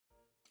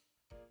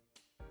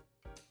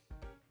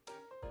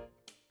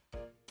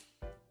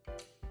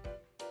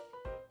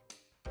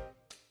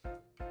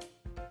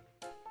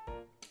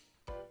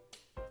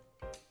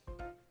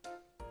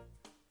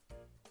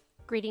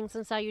Greetings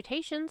and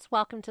salutations.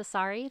 Welcome to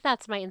Sorry,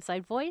 That's My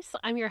Inside Voice.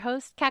 I'm your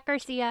host, Kat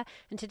Garcia,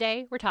 and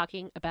today we're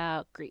talking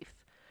about grief.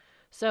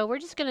 So we're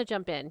just going to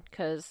jump in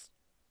because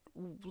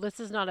this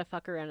is not a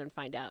fuck around and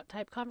find out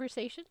type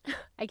conversation,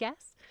 I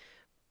guess.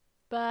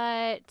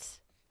 But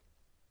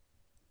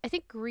I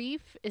think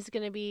grief is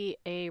going to be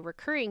a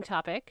recurring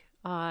topic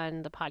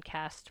on the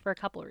podcast for a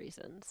couple of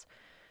reasons.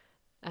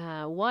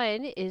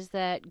 One is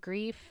that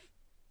grief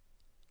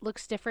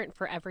looks different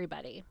for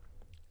everybody.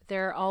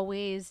 There are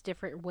always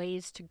different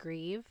ways to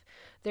grieve.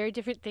 There are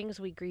different things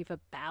we grieve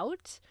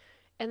about,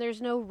 and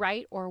there's no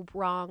right or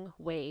wrong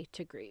way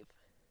to grieve.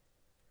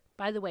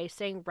 By the way,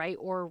 saying right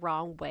or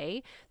wrong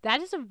way,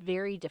 that is a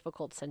very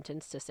difficult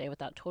sentence to say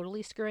without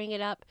totally screwing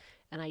it up,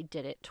 and I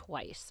did it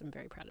twice. I'm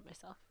very proud of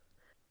myself.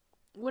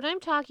 When I'm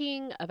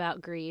talking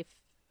about grief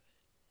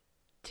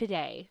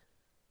today,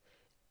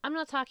 I'm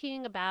not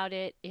talking about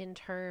it in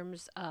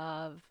terms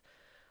of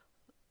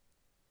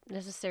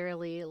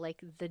necessarily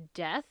like the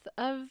death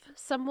of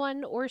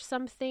someone or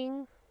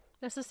something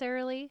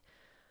necessarily.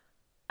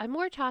 I'm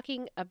more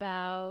talking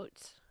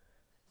about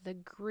the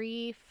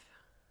grief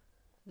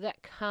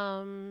that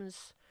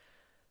comes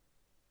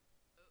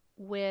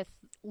with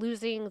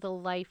losing the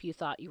life you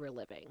thought you were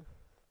living.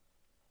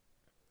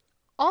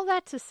 All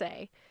that to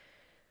say,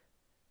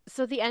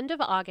 so the end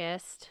of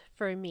August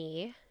for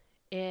me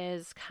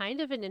is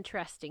kind of an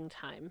interesting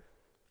time.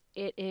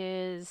 It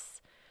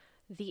is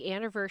the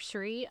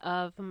anniversary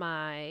of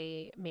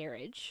my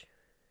marriage.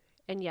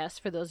 And yes,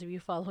 for those of you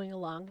following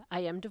along,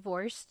 I am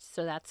divorced,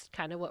 so that's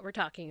kind of what we're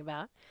talking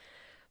about.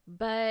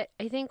 But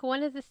I think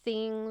one of the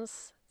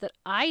things that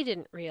I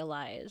didn't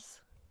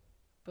realize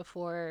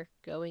before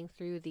going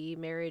through the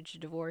marriage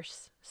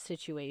divorce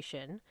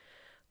situation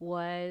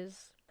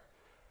was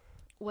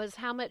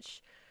how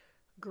much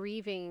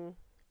grieving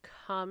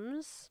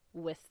comes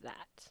with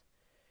that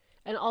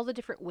and all the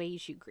different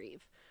ways you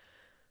grieve.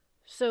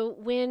 So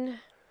when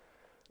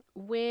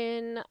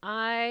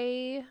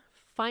I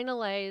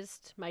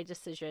finalized my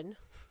decision,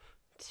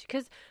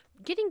 because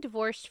getting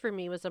divorced for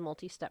me was a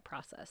multi-step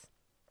process,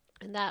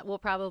 and that will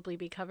probably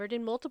be covered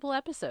in multiple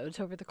episodes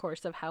over the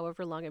course of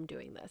however long I'm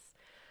doing this.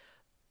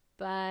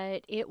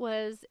 But it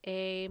was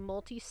a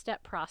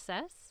multi-step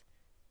process,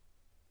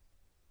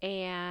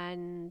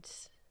 and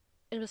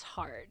it was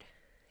hard.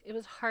 It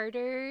was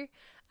harder,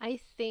 I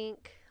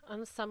think,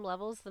 on some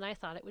levels than I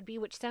thought it would be,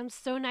 which sounds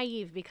so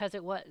naive because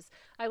it was.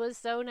 I was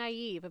so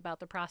naive about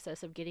the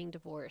process of getting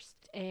divorced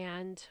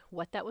and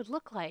what that would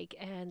look like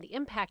and the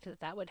impact that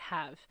that would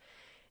have.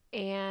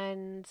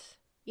 And,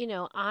 you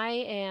know,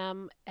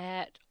 I'm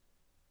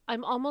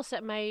almost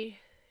at my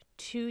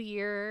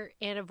 2-year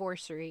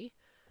anniversary.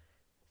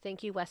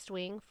 Thank you, West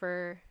Wing,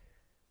 for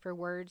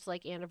words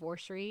like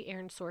anniversary.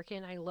 Aaron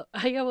Sorkin,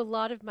 I owe a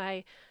lot of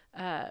my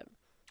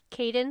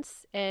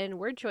cadence and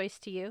word choice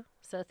to you,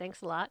 so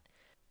thanks a lot.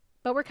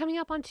 But we're coming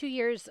up on 2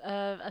 years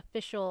of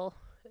official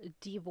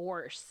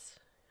divorce,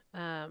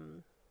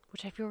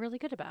 which I feel really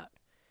good about.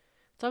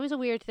 It's always a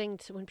weird thing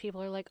when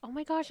people are like, oh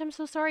my gosh, I'm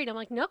so sorry. And I'm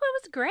like, no, it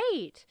was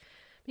great.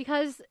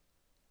 Because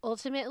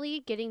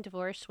ultimately getting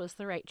divorced was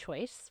the right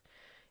choice.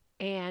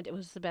 And it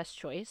was the best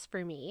choice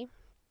for me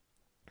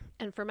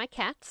and for my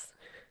cats.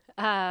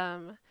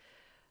 But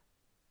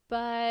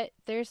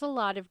there's a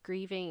lot of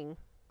grieving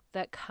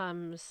that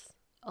comes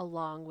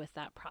along with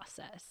that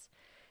process.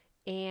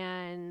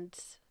 And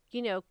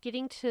you know,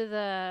 getting to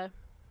the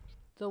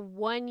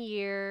 1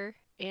 year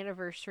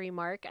anniversary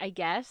mark, I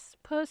guess,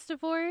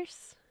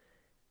 post-divorce,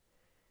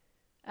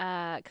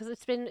 because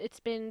it's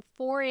been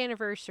 4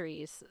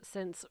 anniversaries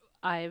since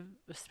I've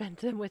spent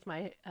them with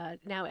my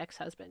now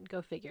ex-husband.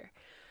 Go figure.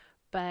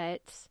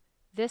 But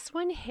this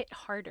one hit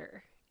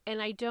harder,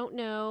 and I don't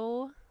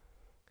know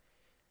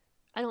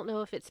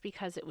if it's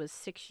because it was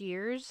 6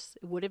 years.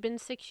 It would have been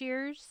 6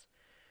 years.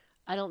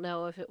 I don't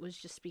know if it was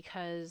just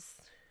because,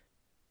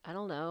 I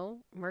don't know,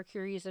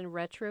 Mercury's in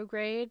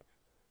retrograde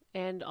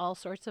and all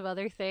sorts of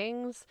other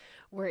things.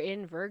 We're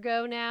in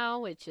Virgo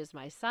now, which is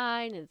my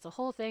sign, and it's a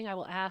whole thing. I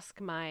will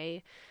ask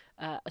my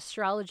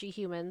astrology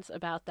humans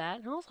about that,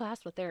 and I'll also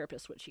ask my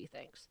therapist what she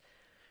thinks.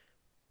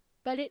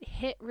 But it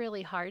hit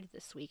really hard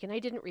this week, and I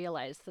didn't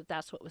realize that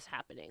that's what was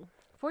happening.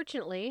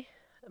 Fortunately,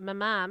 my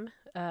mom,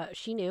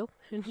 she knew,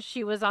 and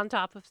she was on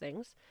top of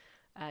things.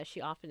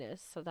 She often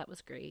is, so that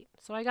was great.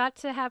 So I got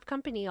to have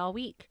company all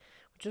week,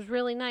 which was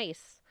really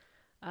nice.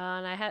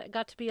 And I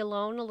got to be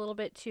alone a little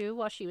bit too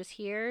while she was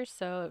here,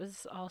 so it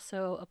was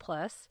also a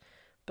plus.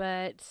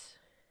 But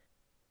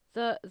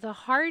the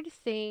hard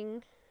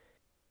thing,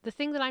 the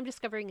thing that I'm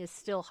discovering is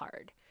still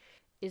hard,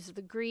 is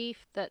the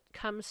grief that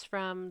comes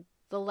from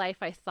the life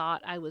I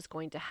thought I was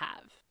going to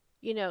have.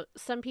 You know,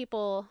 some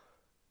people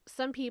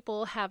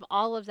have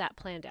all of that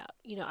planned out.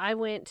 You know, I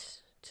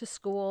went to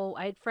school.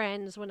 I had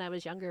friends when I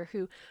was younger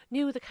who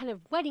knew the kind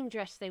of wedding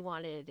dress they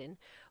wanted and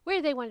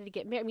where they wanted to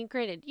get married. I mean,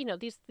 granted, you know,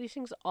 these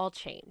things all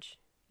change,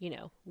 you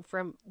know,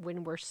 from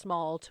when we're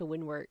small to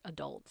when we're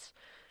adults.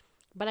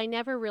 But I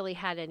never really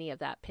had any of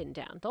that pinned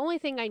down. The only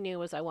thing I knew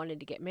was I wanted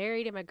to get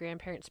married in my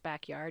grandparents'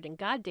 backyard, and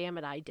God damn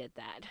it, I did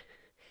that.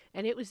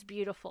 and it was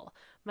beautiful.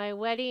 My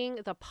wedding,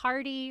 the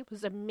party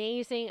was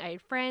amazing. I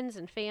had friends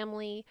and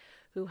family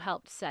who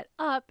helped set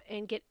up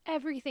and get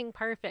everything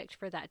perfect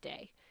for that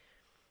day.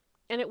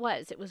 And it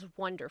was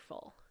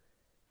wonderful.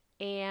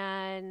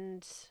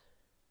 And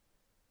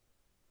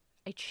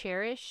I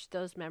cherish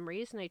those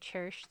memories and I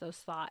cherish those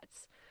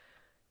thoughts.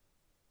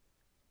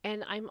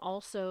 And I'm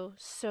also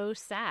so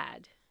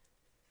sad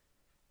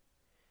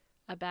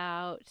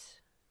about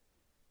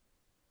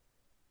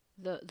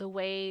the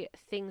way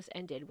things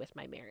ended with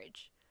my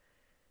marriage.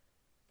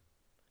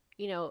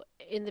 You know,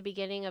 in the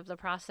beginning of the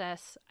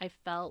process, I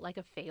felt like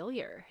a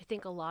failure. I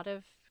think a lot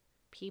of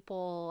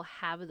people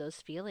have those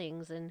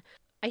feelings, and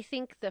I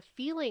think the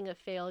feeling of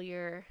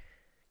failure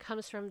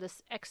comes from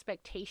this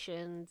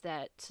expectation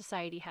that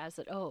society has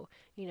that, oh,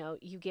 you know,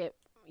 you get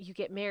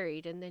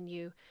married and then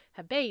you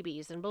have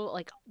babies and blah,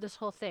 like this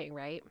whole thing,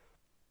 right?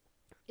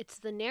 It's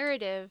the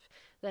narrative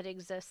that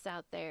exists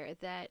out there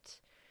that,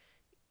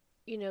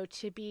 you know,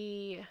 to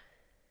be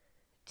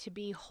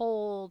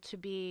whole, to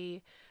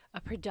be a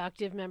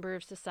productive member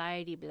of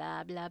society,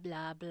 blah blah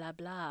blah blah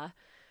blah,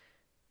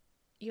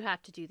 you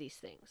have to do these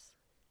things.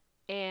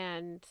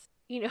 And,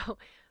 you know,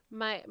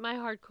 my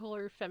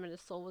hardcore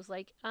feminist soul was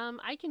like,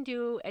 I can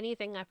do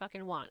anything I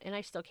fucking want, and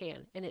I still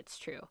can, and it's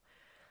true.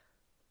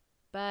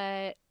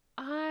 But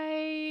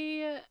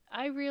I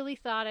really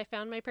thought I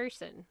found my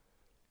person,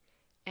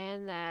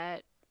 and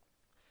that,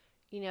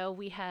 you know,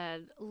 we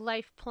had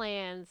life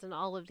plans and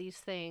all of these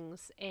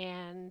things,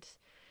 and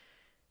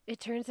it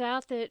turns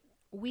out that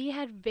we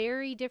had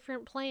very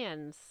different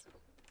plans.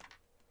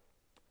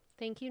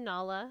 Thank you,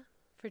 Nala,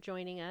 for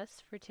joining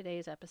us for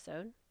today's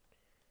episode.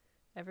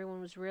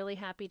 Everyone was really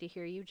happy to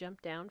hear you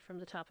jump down from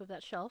the top of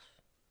that shelf.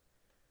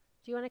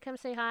 Do you want to come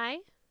say hi?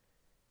 Do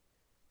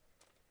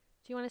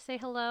you want to say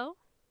hello?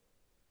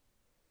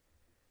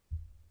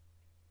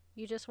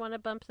 You just want to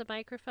bump the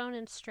microphone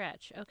and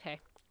stretch.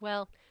 Okay.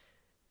 Well,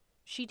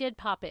 she did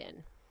pop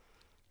in.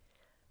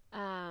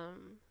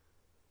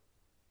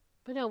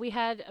 But no, we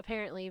had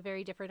apparently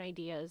very different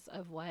ideas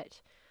of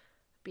what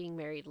being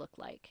married looked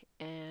like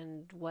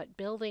and what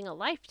building a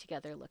life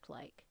together looked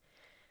like.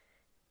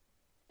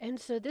 And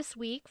so this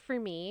week for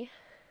me,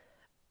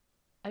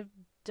 I've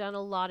done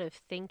a lot of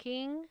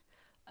thinking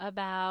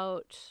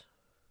about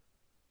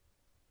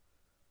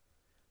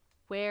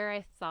where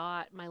I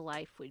thought my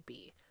life would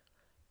be.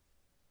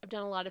 I've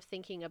done a lot of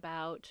thinking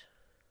about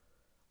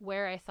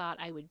where I thought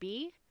I would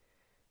be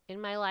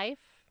in my life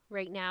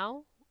right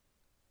now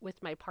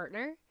with my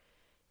partner.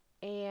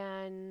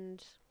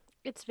 And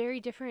it's very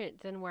different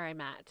than where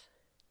I'm at.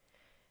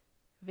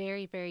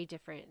 Very, very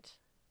different.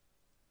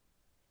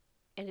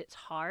 And it's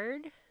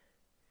hard.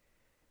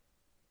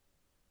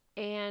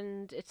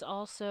 And it's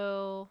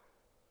also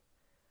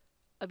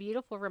a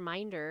beautiful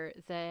reminder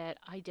that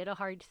I did a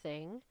hard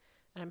thing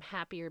and I'm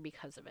happier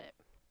because of it.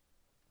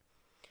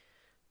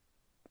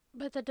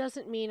 But that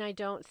doesn't mean I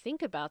don't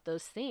think about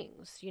those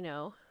things, you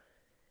know.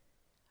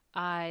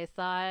 I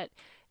thought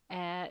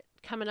at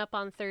coming up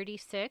on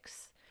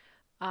 36,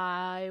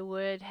 I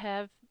would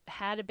have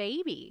had a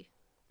baby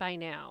by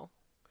now.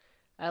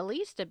 At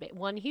least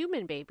one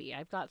human baby.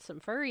 I've got some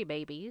furry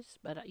babies,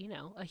 but, you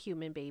know, a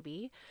human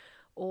baby.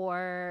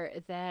 Or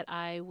that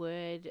I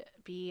would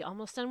be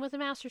almost done with a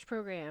master's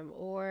program.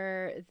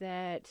 Or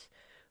that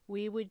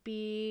we would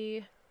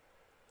be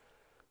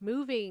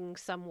moving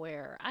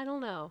somewhere. I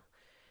don't know.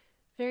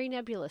 Very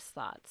nebulous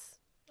thoughts,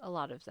 a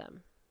lot of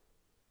them.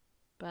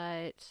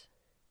 But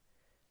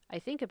I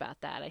think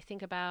about that. I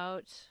think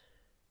about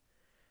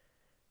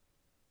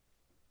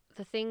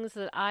the things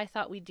that I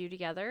thought we'd do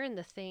together and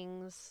the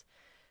things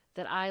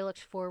that I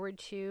looked forward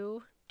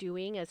to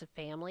doing as a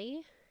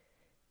family.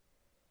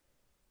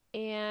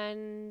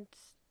 And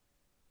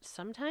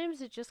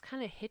sometimes it just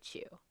kind of hits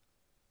you.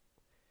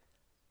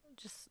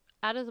 Just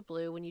out of the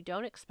blue when you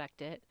don't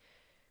expect it.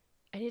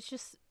 And it's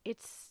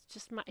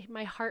just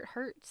my heart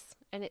hurts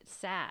and it's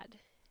sad.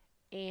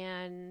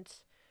 And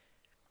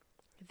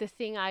the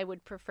thing I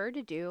would prefer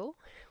to do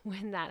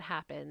when that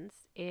happens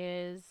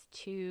is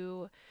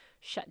to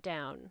shut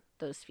down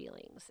those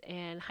feelings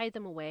and hide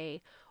them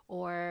away,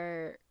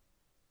 or,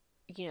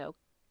 you know,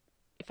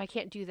 if I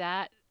can't do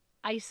that,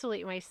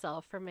 isolate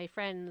myself from my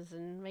friends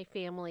and my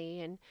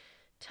family and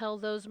till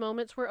those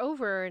moments were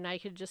over and I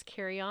could just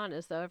carry on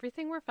as though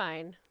everything were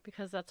fine,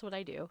 because that's what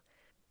I do.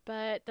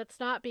 But that's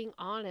not being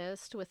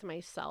honest with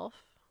myself.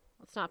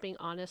 It's not being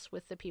honest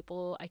with the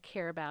people I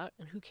care about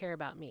and who care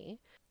about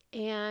me.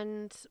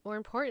 And more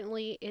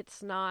importantly,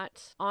 it's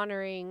not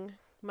honoring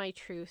my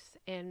truth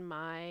and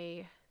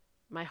my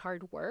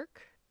hard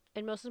work.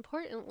 And most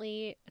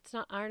importantly, it's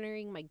not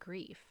honoring my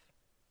grief.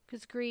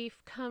 Because grief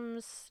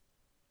comes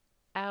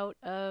out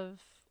of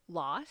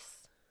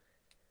loss.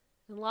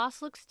 And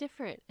loss looks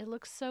different. It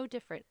looks so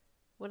different.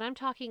 When I'm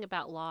talking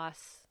about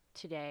loss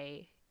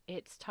today,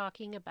 it's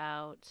talking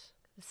about,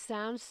 it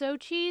sounds so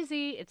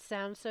cheesy,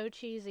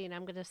 and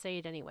I'm going to say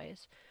it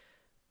anyways.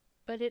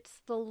 But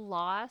it's the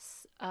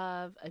loss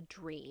of a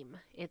dream.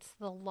 It's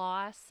the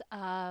loss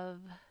of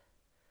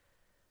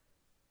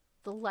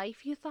the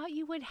life you thought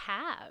you would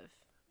have,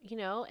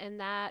 and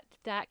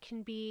that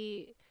can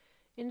be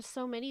in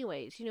so many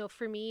ways.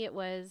 For me, it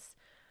was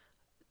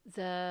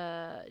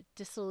the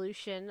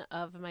dissolution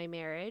of my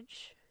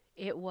marriage.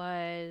 It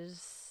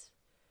was,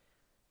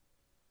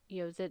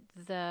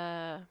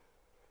 the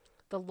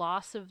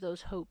loss of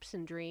those hopes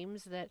and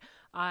dreams that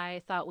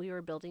I thought we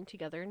were building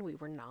together and we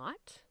were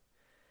not.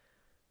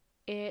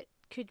 It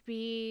could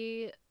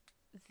be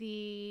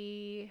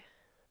it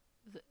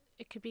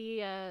could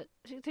be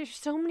there's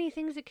so many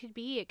things it could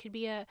be. It could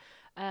be a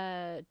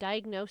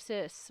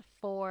diagnosis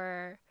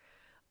for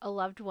a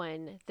loved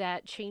one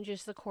that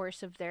changes the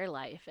course of their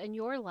life and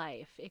your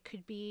life. It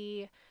could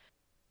be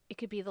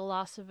the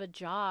loss of a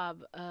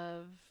job,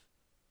 of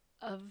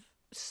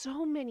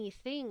so many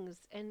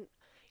things. And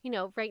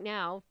right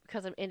now,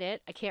 because I'm in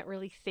it, I can't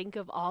really think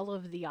of all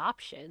of the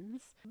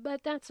options,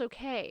 but that's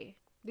okay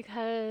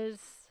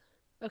because,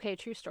 okay,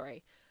 true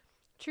story.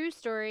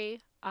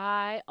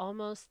 I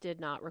almost did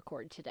not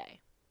record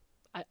today.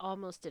 I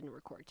almost didn't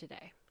record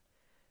today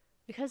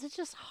because it's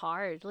just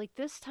hard. Like,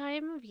 this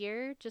time of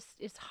year just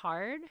is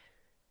hard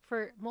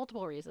for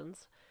multiple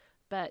reasons,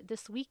 but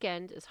this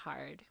weekend is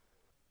hard.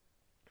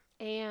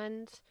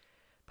 And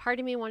part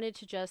of me wanted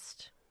to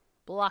just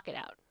block it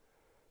out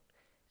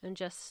and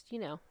just,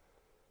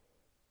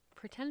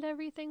 pretend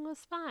everything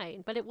was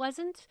fine. But it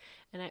wasn't,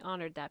 and I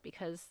honored that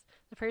because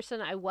the person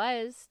I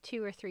was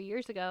 2 or 3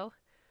 years ago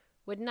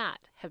would not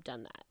have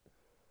done that.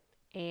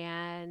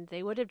 And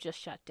they would have just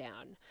shut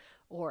down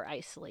or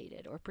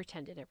isolated or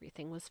pretended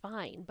everything was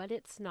fine. But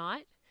it's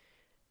not,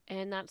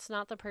 and that's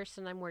not the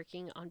person I'm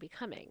working on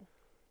becoming.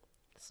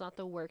 It's not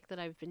the work that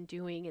I've been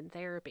doing in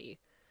therapy.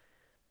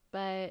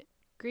 But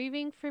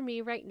grieving for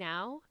me right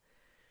now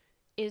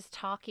is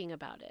talking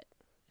about it.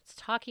 It's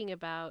talking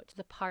about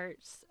the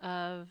parts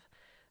of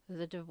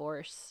the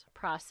divorce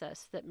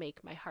process that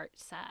make my heart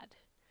sad.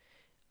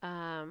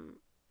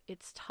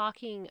 It's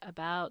talking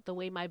about the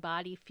way my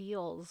body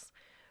feels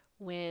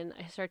when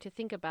I start to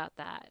think about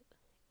that.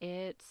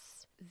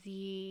 It's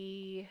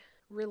the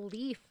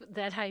relief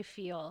that I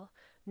feel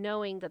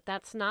knowing that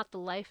that's not the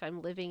life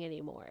I'm living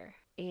anymore.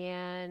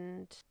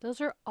 And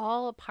those are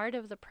all a part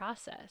of the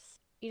process.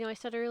 I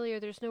said earlier,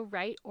 there's no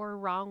right or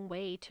wrong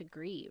way to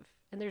grieve,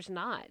 and there's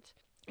not.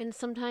 And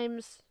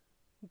sometimes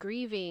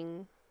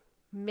grieving,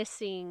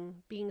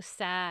 missing, being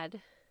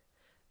sad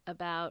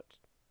about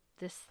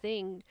this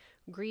thing,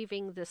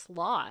 grieving this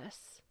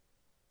loss,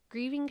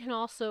 grieving can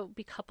also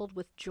be coupled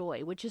with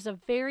joy, which is a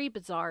very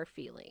bizarre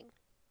feeling.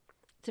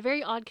 It's a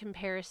very odd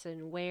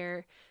comparison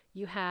where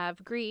you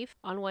have grief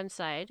on one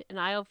side, and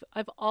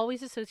I've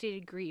always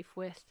associated grief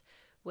with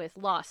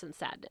loss and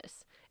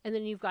sadness. And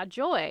then you've got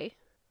joy,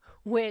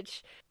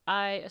 which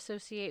I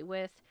associate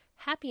with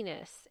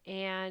happiness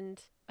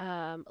and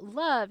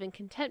love and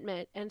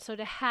contentment. And so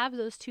to have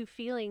those two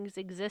feelings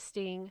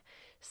existing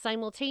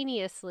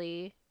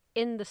simultaneously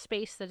in the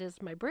space that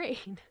is my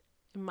brain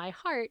and my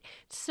heart,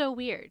 it's so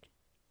weird.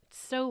 It's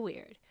so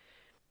weird.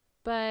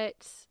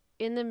 But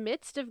in the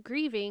midst of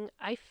grieving,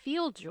 I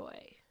feel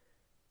joy.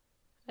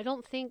 I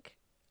don't think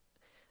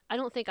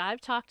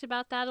I've talked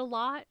about that a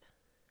lot,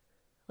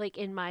 like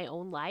in my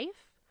own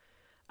life.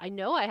 I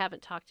know I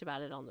haven't talked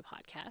about it on the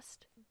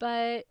podcast,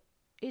 but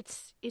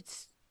it's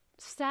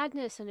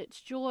sadness and it's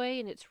joy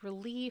and it's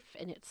relief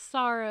and it's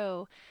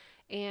sorrow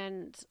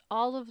and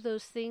all of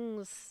those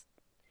things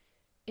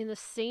in the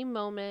same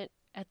moment,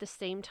 at the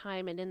same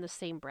time, and in the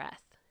same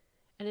breath.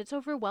 And it's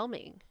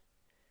overwhelming,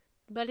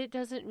 but it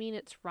doesn't mean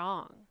it's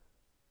wrong.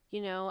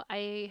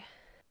 I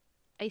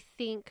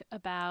think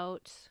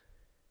about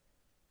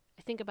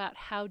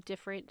how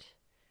different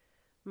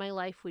my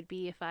life would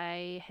be if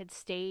I had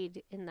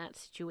stayed in that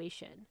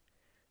situation,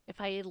 if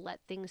I had let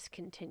things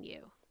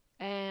continue.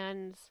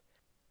 And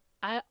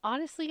I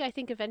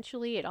think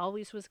eventually it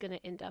always was going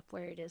to end up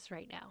where it is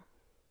right now.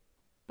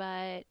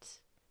 But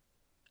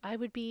I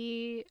would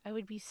be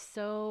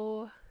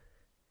so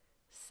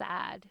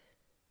sad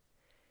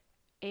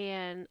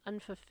and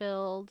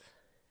unfulfilled,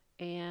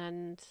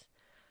 and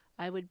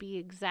I would be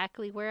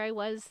exactly where I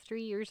was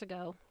 3 years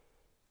ago.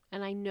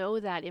 And I know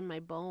that in my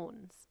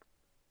bones.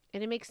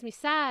 And it makes me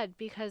sad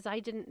because I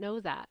didn't know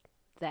that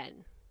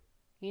then.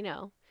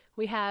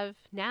 We have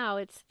now,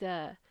 it's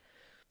the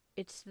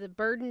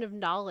burden of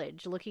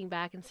knowledge, looking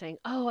back and saying,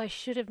 oh, I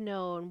should have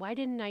known. Why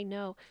didn't I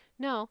know?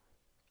 No,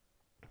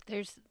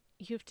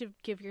 you have to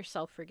give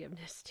yourself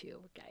forgiveness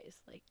too, guys.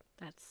 Like,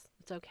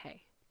 it's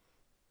okay.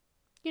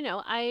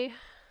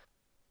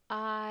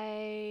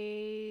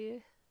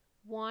 I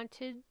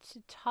wanted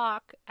to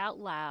talk out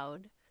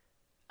loud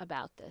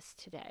about this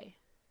today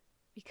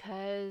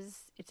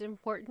because it's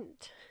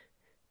important.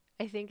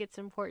 I think it's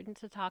important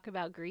to talk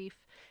about grief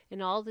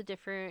in all the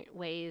different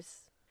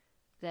ways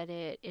that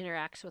it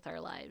interacts with our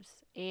lives.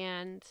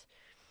 And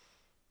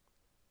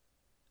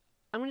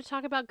I'm going to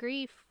talk about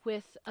grief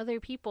with other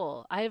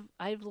people.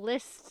 I've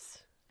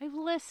lists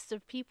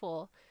of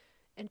people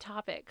and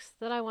topics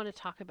that I want to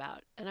talk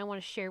about and I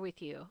want to share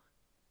with you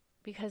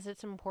because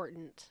it's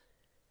important.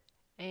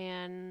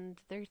 And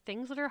there are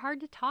things that are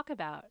hard to talk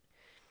about.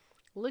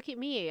 Look at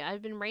me.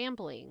 I've been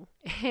rambling.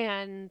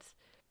 And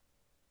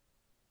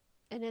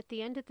and at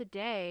the end of the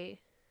day,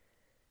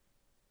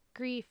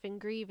 grief and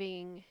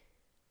grieving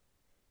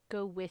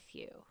go with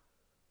you.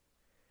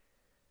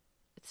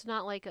 It's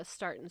not like a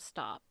start and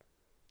stop,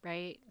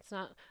 right? It's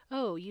not,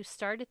 oh, you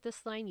start at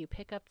this line, you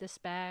pick up this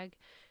bag,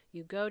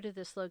 you go to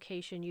this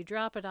location, you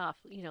drop it off,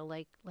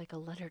 like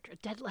a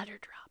dead letter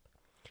drop.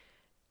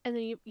 And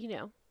then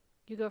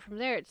you go from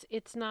there.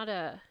 It's not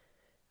a,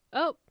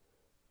 oh,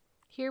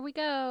 here we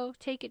go.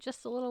 Take it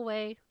just a little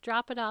way,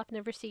 drop it off,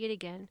 never see it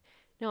again.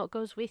 No, it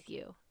goes with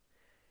you.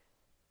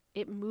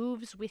 It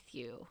moves with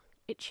you.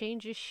 It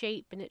changes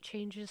shape and it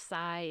changes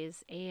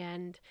size,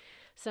 and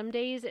some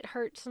days it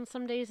hurts and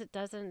some days it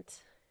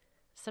doesn't.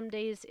 Some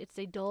days it's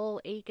a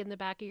dull ache in the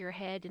back of your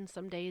head, and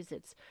some days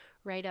it's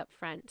right up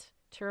front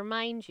to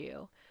remind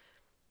you.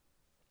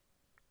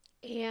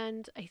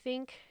 And I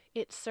think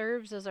it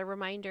serves as a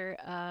reminder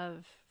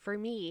of, for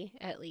me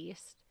at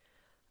least,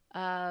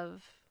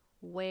 of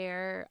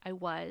where I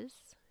was,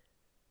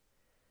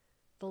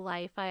 the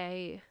life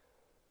I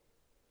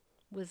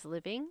was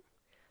living,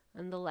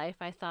 and the life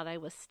I thought I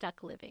was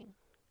stuck living.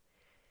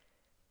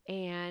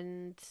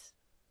 And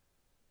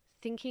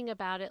thinking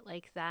about it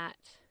like that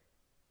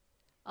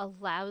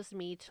allows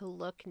me to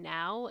look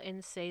now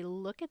and say,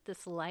 look at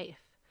this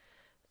life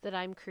that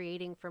I'm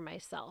creating for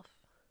myself.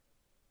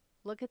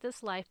 Look at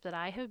this life that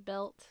I have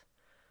built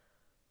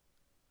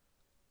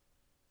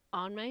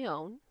on my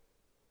own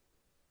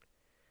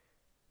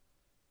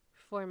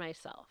for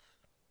myself.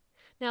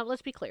 Now,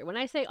 let's be clear. When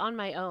I say on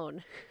my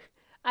own,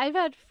 I've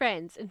had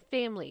friends and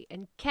family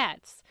and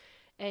cats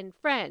and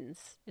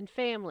friends and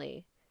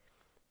family.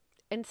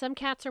 And some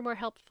cats are more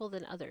helpful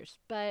than others.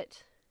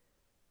 But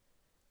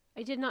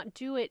I did not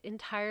do it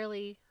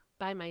entirely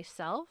by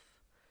myself.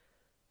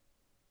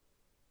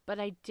 But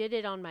I did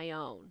it on my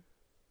own.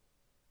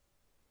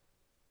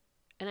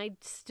 And I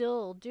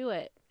still do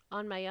it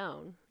on my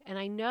own. And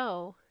I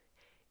know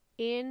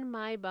in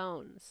my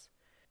bones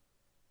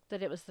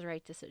that it was the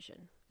right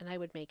decision. And I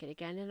would make it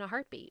again in a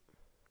heartbeat.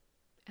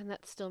 And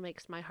that still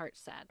makes my heart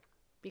sad,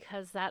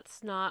 because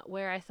that's not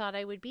where I thought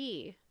I would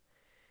be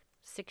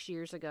 6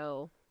 years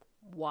ago,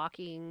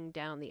 walking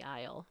down the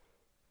aisle.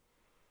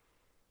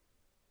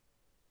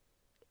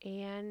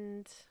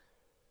 And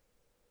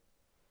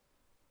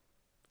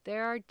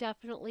there are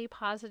definitely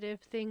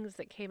positive things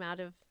that came out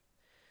of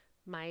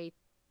my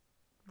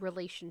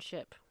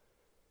relationship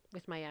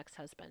with my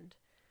ex-husband.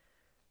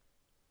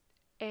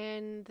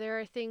 And there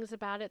are things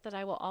about it that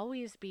I will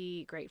always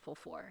be grateful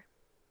for.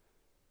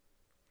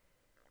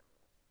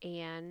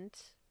 And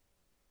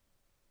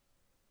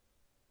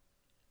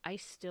I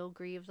still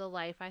grieve the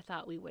life I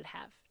thought we would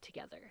have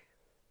together.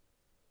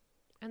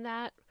 And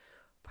that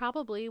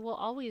probably will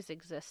always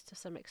exist to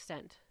some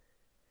extent,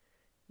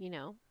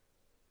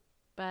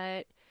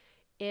 But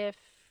if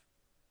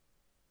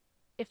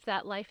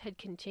that life had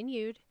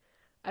continued,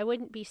 I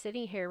wouldn't be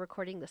sitting here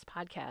recording this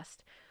podcast.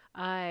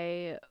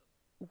 I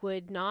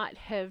would not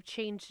have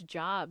changed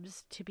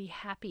jobs to be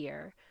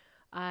happier.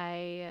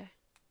 I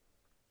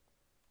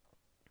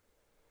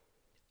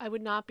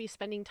would not be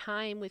spending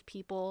time with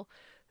people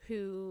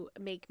who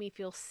make me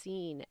feel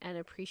seen and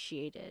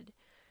appreciated.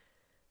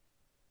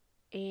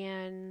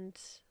 And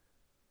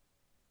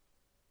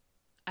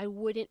I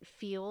wouldn't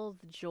feel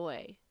the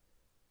joy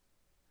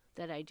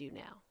that I do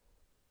now.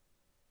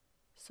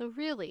 So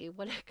really,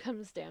 what it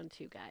comes down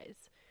to,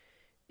 guys,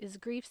 is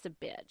grief's a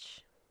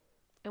bitch.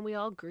 And we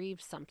all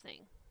grieve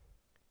something.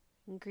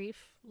 And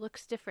grief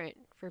looks different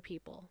for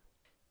people.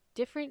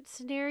 Different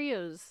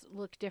scenarios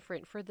look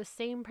different for the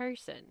same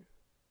person.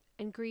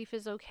 And grief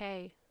is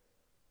okay.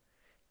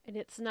 And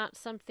it's not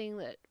something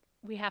that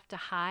we have to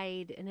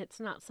hide. And it's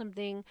not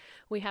something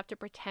we have to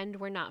pretend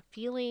we're not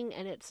feeling.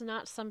 And it's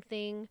not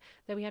something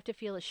that we have to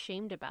feel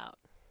ashamed about.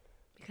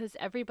 Because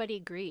everybody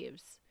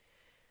grieves.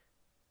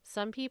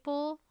 Some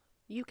people,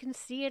 you can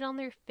see it on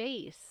their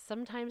face.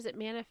 Sometimes it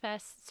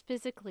manifests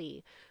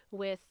physically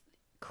with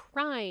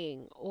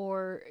crying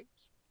or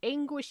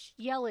anguish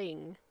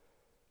yelling.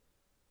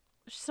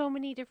 There's so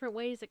many different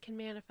ways it can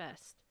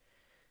manifest.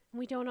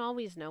 We don't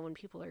always know when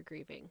people are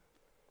grieving.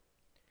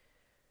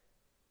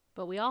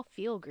 But we all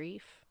feel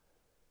grief.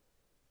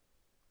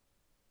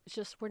 It's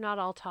just we're not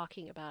all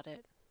talking about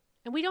it.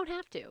 And we don't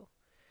have to.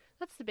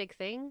 That's the big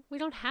thing. We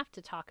don't have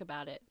to talk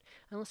about it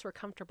unless we're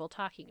comfortable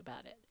talking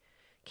about it.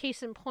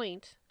 Case in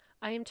point,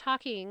 I am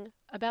talking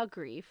about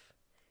grief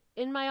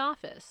in my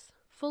office,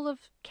 full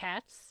of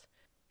cats,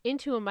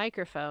 into a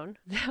microphone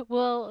that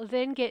will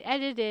then get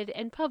edited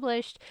and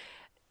published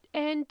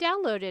and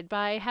downloaded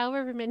by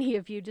however many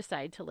of you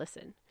decide to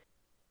listen.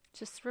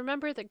 Just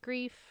remember that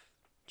grief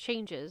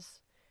changes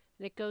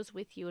and it goes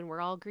with you, and we're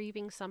all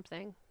grieving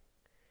something.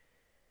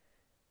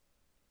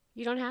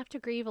 You don't have to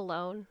grieve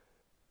alone.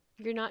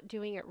 You're not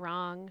doing it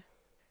wrong.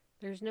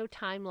 There's no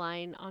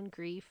timeline on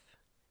grief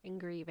and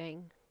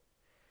grieving.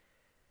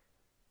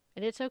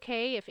 And it's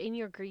okay if in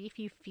your grief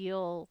you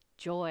feel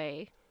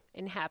joy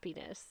and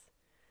happiness.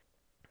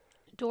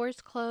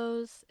 Doors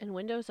close and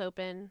windows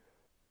open,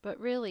 but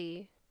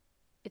really,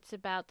 It's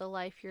about the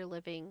life you're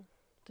living,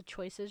 the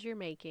choices you're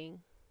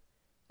making,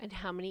 and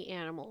how many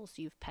animals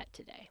you've pet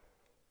today.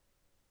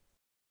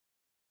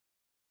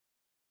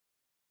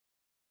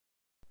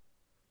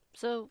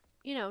 So,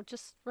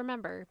 just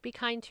remember, be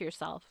kind to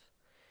yourself.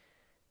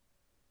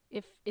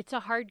 If it's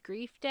a hard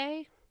grief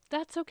day,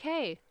 that's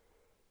okay.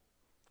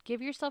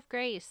 Give yourself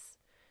grace.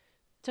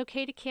 It's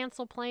okay to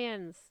cancel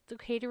plans. It's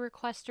okay to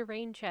request a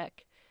rain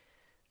check.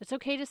 It's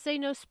okay to say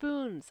no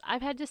spoons.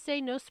 I've had to say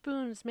no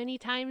spoons many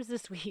times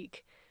this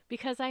week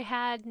because I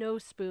had no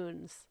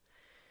spoons.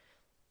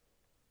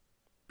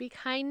 Be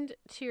kind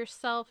to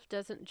yourself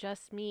doesn't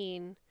just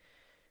mean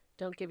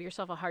don't give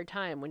yourself a hard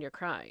time when you're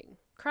crying.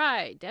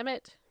 Cry, damn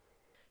it.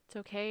 It's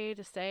okay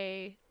to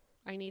say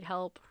I need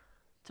help.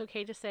 It's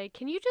okay to say,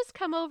 can you just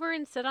come over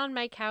and sit on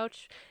my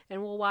couch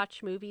and we'll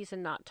watch movies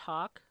and not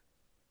talk?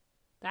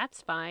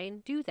 That's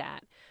fine. Do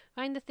that.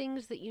 Find the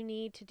things that you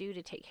need to do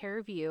to take care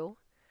of you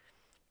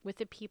with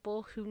the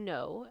people who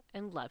know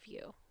and love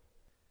you.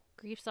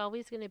 Grief's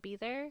always going to be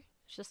there.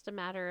 It's just a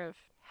matter of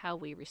how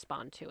we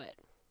respond to it.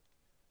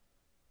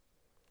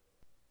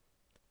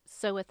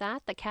 So with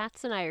that, the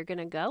cats and I are going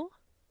to go.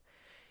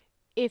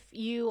 If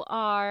you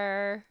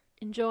are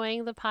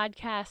enjoying the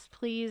podcast,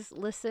 please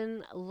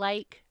listen,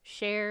 like,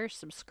 share,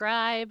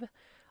 subscribe,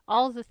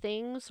 all the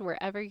things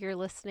wherever you're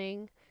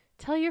listening.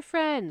 Tell your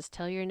friends,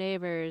 tell your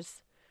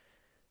neighbors.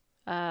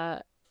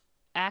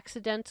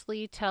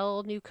 Accidentally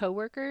tell new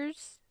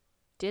coworkers.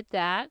 Did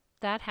that.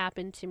 That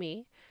happened to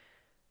me.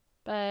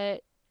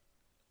 But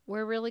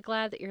we're really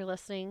glad that you're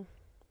listening,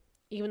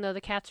 even though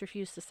the cats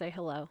refuse to say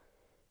hello.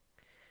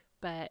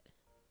 But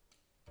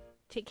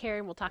take care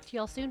and we'll talk to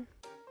you all soon.